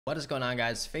What is going on,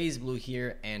 guys? Bloo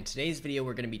here, and today's video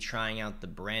we're going to be trying out the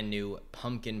brand new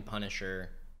Pumpkin Punisher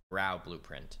GRAU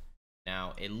blueprint.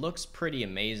 Now, it looks pretty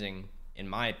amazing in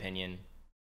my opinion,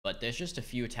 but there's just a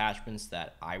few attachments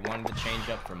that I wanted to change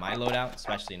up for my loadout,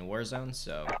 especially in Warzone,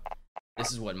 so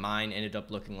this is what mine ended up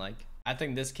looking like. I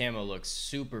think this camo looks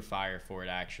super fire for it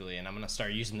actually, and I'm going to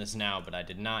start using this now, but I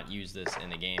did not use this in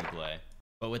the gameplay.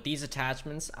 But with these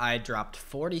attachments, I dropped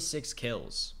 46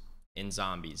 kills in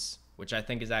zombies, which I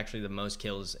think is actually the most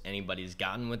kills anybody's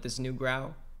gotten with this new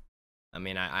GRAU. I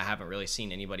mean, I haven't really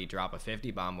seen anybody drop a 50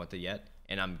 bomb with it yet,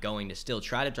 and I'm going to still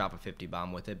try to drop a 50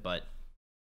 bomb with it, but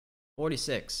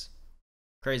 46.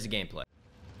 Crazy gameplay.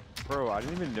 Bro, I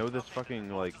didn't even know this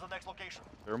fucking, like,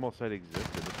 thermal sight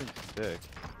existed. This thing's sick.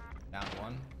 Down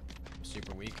one. I'm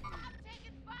super weak.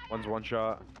 One's one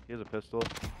shot. He has a pistol.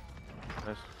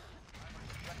 Nice.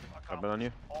 I've been on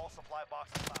you. All supply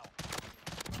boxes now.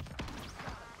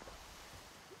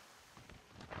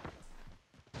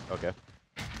 Okay.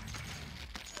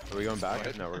 Are we going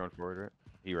back? No, we're going forward, right?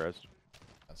 He rezzed.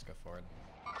 Let's go forward.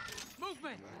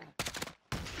 Movement!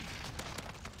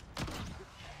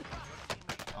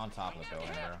 On top of the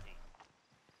building there.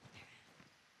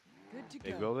 Good to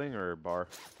Big go. building or bar?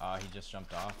 He just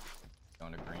jumped off.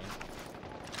 Going to green.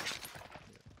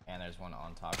 And there's one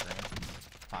on top green.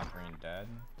 Top green dead.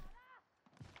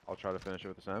 I'll try to finish it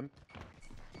with the SEM.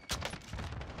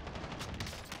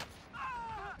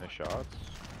 Nice shots.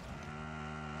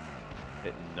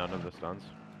 Hit none of the stuns.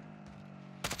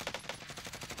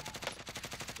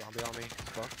 Zombie on me.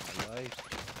 Fuck my life.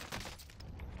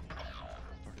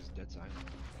 Fuck is dead silent.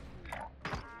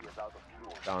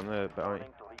 Down the bounty.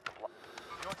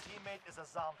 Your teammate is a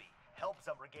zombie. Help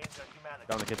them regain their humanity.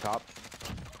 Down the kid top.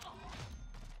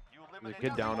 You There's a eliminate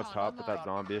kid down up top with that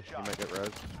zombie. He might get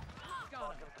rezzed.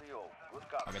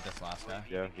 I'll get this last guy.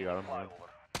 Yeah, you got him. Yeah.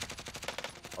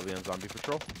 I'll be on zombie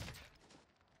patrol.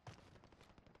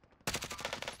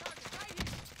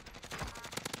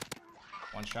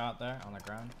 One shot there on the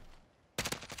ground.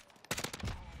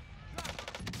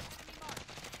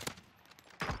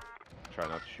 Try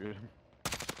not to shoot him.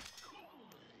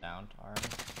 Downed already.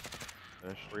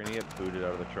 Finished. We're gonna get booted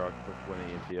out of the truck when the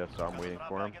EMTS, so I'm waiting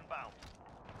for him.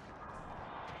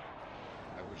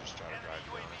 I would just try to drive,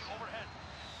 to be honest. Overhead.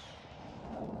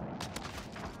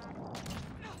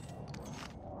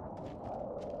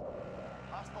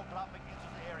 Hostile dropping into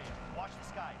the area. Watch the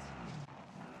skies.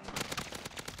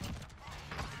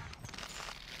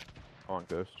 On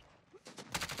Ghost.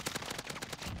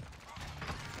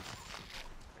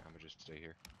 I'm gonna just stay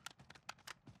here.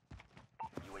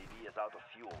 UAV is out of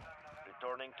fuel.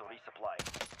 Returning to resupply.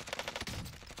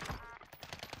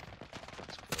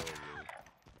 Let's go, really.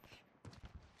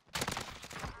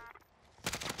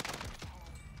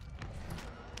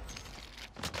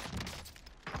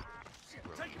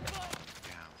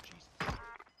 Down, Jesus.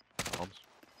 Bombs.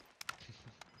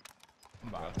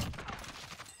 Bye.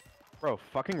 Bro,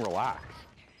 fucking relax.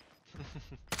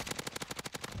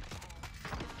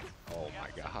 Oh my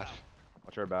god.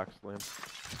 Watch our backs, Liam.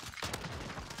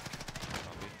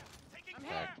 Zombie.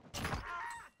 Back.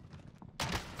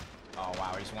 Oh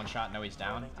wow, he's one shot. No, he's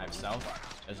down. I have self.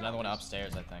 There's another one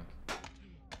upstairs, I think.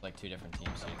 Like two different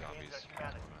teams. Zombies.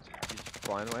 He's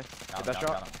flying away. Got Hit him, that got him, shot.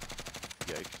 got him.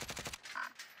 Yikes.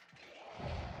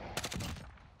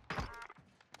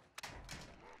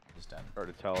 He's dead.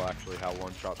 Hard to tell actually how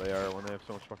one shot they are when they have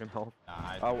so much fucking health.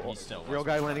 Nah, Oh, he's still real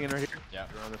guy landing in right here. Yep.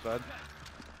 You're on the side.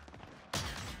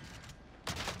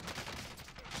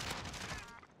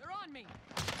 They're on me.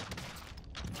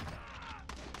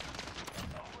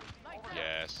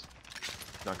 Yes.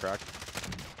 Not cracked.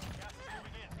 Gas is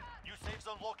moving in. New safe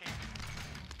zone located.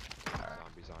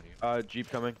 Zombies on you. Jeep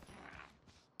coming.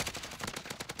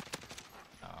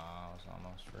 Oh, it's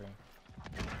almost free.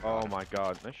 Oh my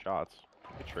god, nice shots.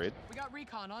 Good trade. We got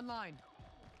recon online.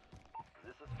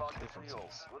 This is Falcon 3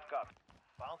 Differences. Good copy.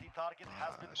 Bounty target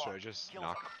has been Should I marked. just Kill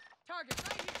knock? them. Target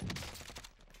right here.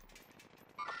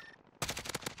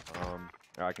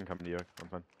 Yeah, I can come to you. I'm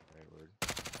fine. Right, word.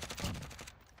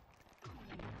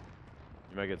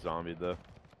 You might get zombied though.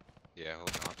 Yeah, he'll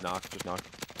knock. Knock, just knock.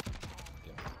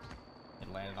 Yeah.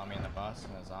 It landed on me in the bus,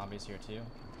 and the zombies here too.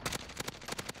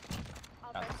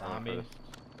 Got the Going for zombie. this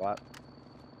Flat.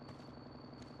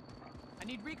 I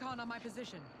need recon on my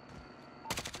position.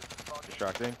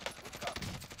 Distracting.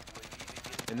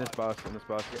 In this bus,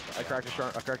 I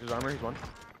cracked his armor, he's one.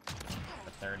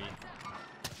 The 30.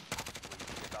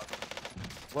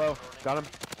 Low, got him.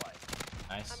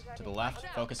 Nice. To the left.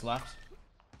 Focus left.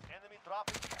 Enemy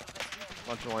dropping into the area.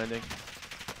 Bunch of landing.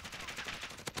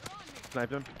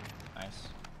 Sniped him. Nice.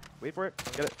 Wait for it.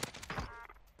 Get it.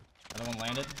 Another one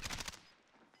landed.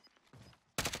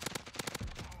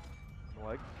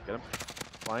 Leg. Get him.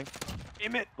 Flying.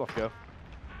 Aim it. Let's go.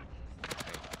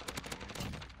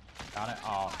 Got it.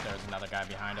 Oh, there's another guy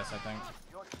behind us, I think.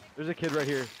 There's a kid right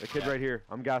here. A kid right here.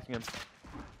 I'm gassing him.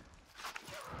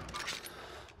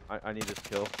 I need this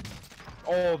kill.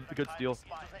 Oh, good steal.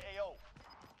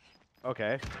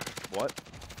 Okay. What?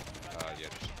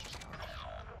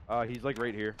 Yeah, He's like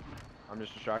right here. I'm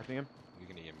just distracting him. you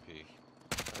can EMP.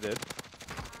 I did.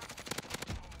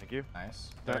 Thank you. Nice.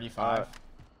 35.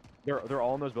 They're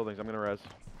all in those buildings. I'm gonna res.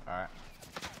 Alright.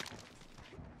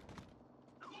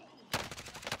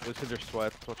 Those kids are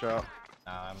sweats. Watch out.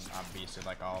 I'm beasted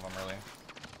like all of them, really.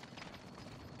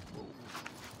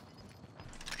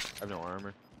 I have no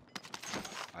armor.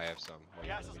 I have some. Wait,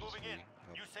 Gas let is me just moving in.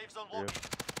 help. New safe zone Yeah. located.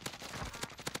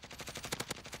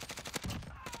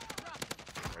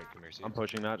 Right, come here, see. I'm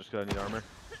pushing that just because I need armor.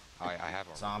 I have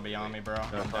armor. Zombie on me, bro. No,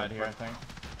 I'm fine, dead here, I fine. think.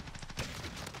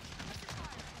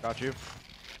 Got you.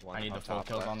 One I need on the full top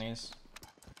kills left. on these.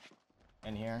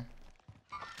 In here.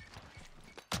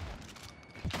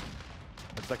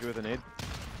 Let's stuck you with a nade.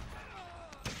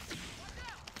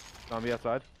 Zombie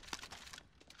outside.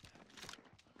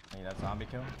 I need that zombie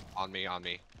kill. On me, on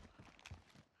me.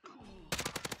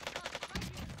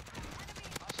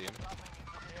 See him?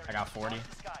 I got 40.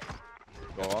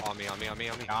 Go up. On me, on me, on me,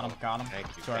 on me. Got him, got him. Thank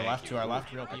you. To our thank left, you. to our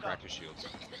left, real I people. cracked his shields.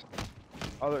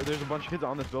 Oh, there's a bunch of kids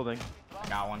on this building. I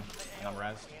got one. And I'm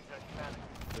res.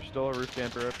 There's still a roof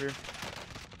camper up here.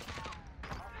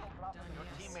 Your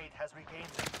teammate has regained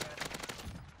their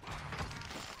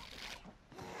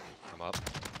I'm up.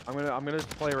 I'm gonna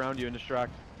play around you and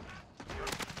distract.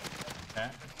 Okay.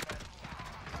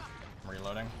 I'm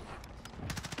reloading.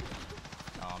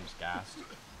 Oh, I'm just gassed.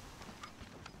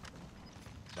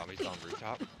 Zombies on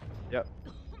rooftop. Yep.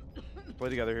 Play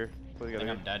together here. Play I together.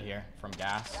 think I'm dead here from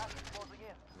gas.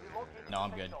 No,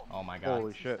 I'm good. Oh my god.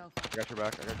 Holy shit. I got your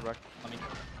back. I got your back. Let me...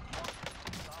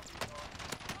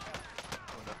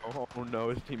 Oh no,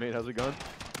 his teammate has a gun.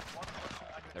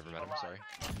 Never met him, sorry.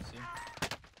 See?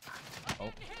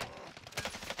 Oh.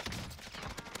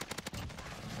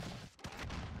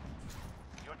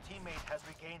 Your teammate has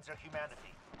regained their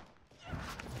humanity.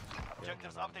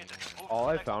 Objectives updated. Move to All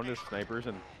the I next found is location. snipers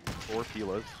and 4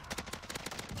 Filas.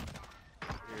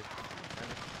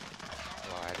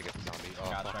 Oh, I had to get the zombie. Oh,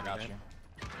 Got you, I fuck, got man. you.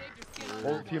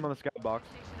 Whole team on the skybox.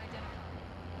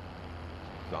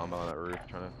 Zombie on that roof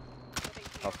trying to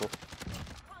hustle.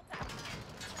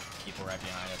 People right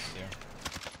behind us, too.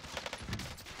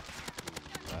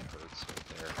 Ooh, that hurts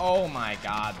right there. Oh my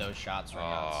god, those shots were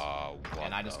nuts. Oh, what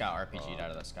And I just the got RPG'd fuck?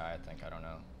 out of the sky, I think. I don't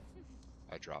know.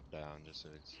 I dropped down just so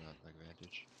it's not an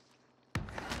advantage.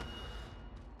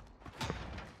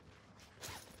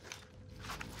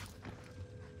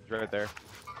 He's right there.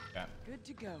 Yeah. Good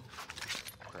to go.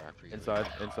 Crack for you. Inside.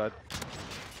 Inside.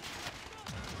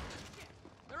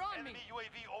 They're on me. Enemy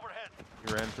UAV overhead.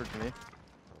 He ran towards me.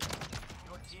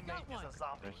 Your teammate one. is a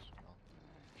zombie. Nice.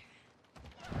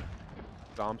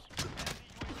 Bombs. Check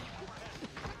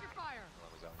your fire.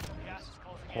 Gas is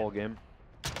closing in. Whole game.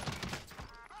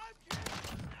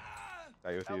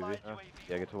 Got you with the UV. Allied Oh. UAV.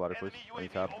 Yeah, get to the ladder, please. Enemy I need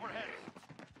UAV tab. overhead.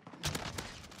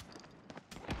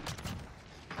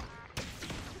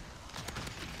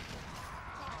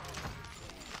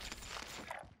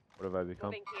 What have I become?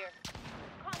 Moving here.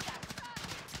 Contact.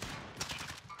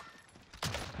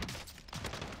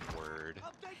 Word.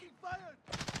 Got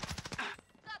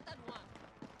that one.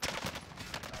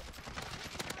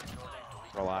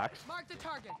 Relax. Mark the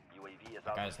target. UAV is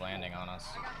That out. guy's landing on us.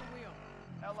 I got the wheel.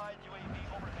 Allied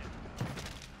UAV overhead.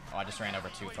 Oh, I just ran over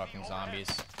 2 fucking zombies.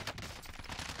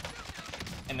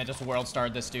 And then just world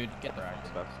starred this dude. Get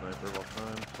wrecked. Best sniper of all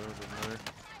time, so it doesn't matter.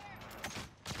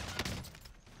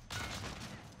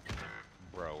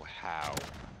 Bro, how?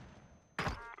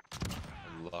 The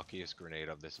luckiest grenade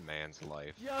of this man's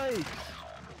life. Yikes!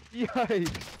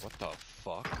 Yikes! What the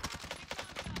fuck?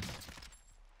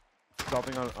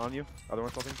 Stopping on you. Other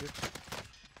one stopping too. You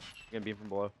can beam from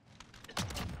below.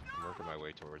 I'm working my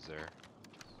way towards there.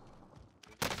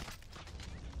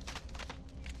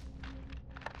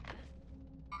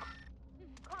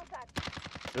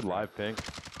 Contact. Good live ping.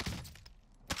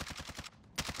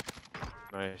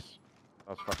 Nice.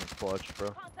 That was fucking clutch, bro.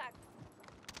 Contact.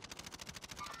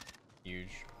 Huge.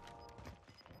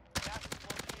 Gas is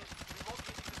closing in.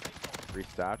 Relocating the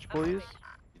safe zone. Restatch, please.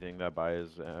 You think that buy is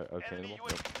Enemy obtainable? UAV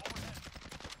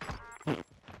overhead.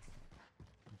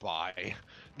 Bye.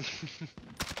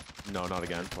 No, not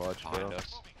again. Clutch, bro. Behind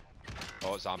us.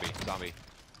 Oh, zombie, zombie.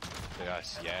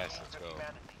 Yes, yes, let's Their go.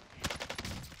 humanity.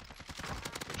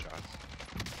 Good shots.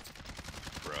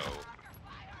 Bro.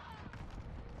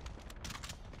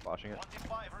 Flashing it.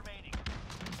 25 remaining.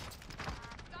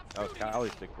 Stop That was shooting. Cali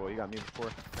stick boy. You got me before.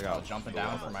 I Oh, got jumping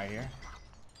down from right here.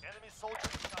 Enemy soldier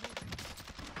incoming.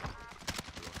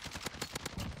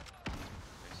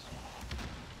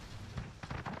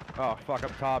 Oh fuck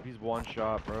up top. He's one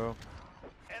shot, bro.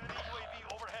 Enemy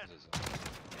UAV overhead. This is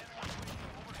Enemy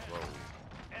UAV overhead.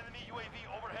 Enemy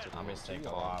UAV overhead. I'm just take a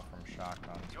lot from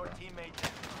shotguns, Your bro.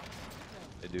 teammate.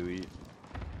 They do eat.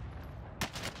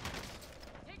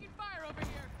 Taking fire over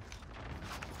here.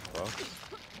 Bro.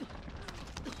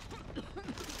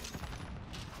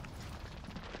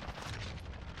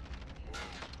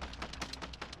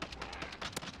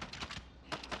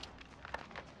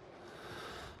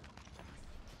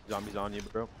 Zombies on you,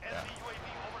 bro. Enemy UAV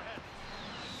overhead.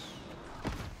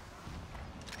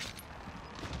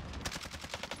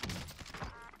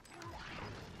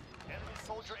 Enemy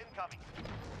soldier incoming.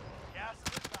 Gas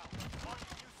is inbound.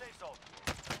 Marking new safe zone.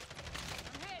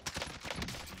 I'm hit.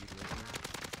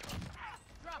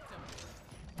 Dropped him.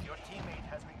 Your teammate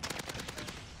has been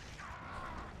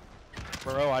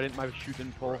Bro, I didn't. My shoot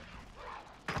didn't pull.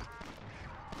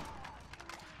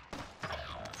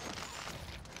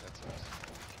 That's us.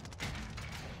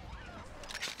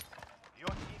 Your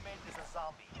teammate is a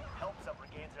zombie. Help them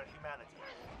regain their humanity.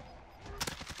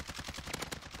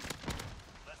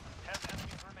 Less than 10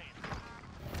 enemies remain.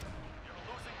 You're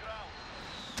losing ground.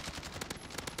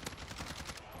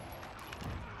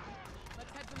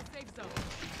 Let's head for the safe zone.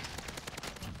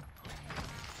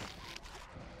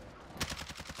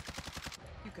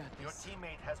 You got Your this.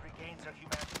 teammate has regained their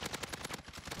humanity.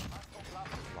 Hostile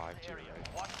dropping into Live the too, area.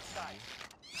 right? Watch the sky.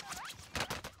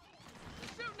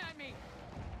 They're shooting at me.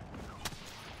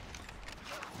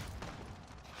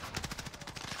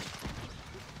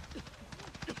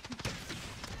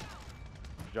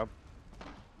 Jump.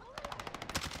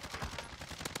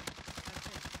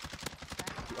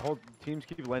 Hold. Teams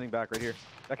keep landing back right here.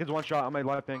 That kid's one shot on my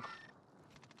left thing.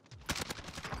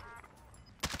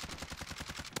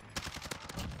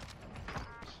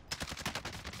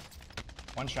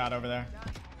 One shot over there.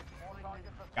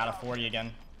 Got a 40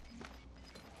 again.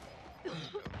 Gas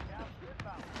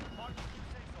inbound. Marking new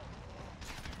safe zone.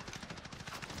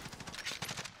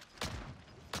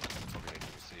 Okay, I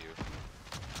can see you.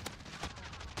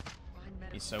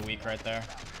 He's so weak right there.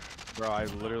 Bro, I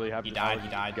literally have. He I died, was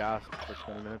he died. Gas for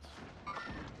 20 minutes.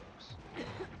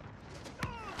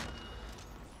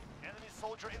 Enemy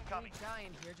soldier incoming.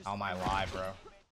 Dying here. Just Oh my live, bro.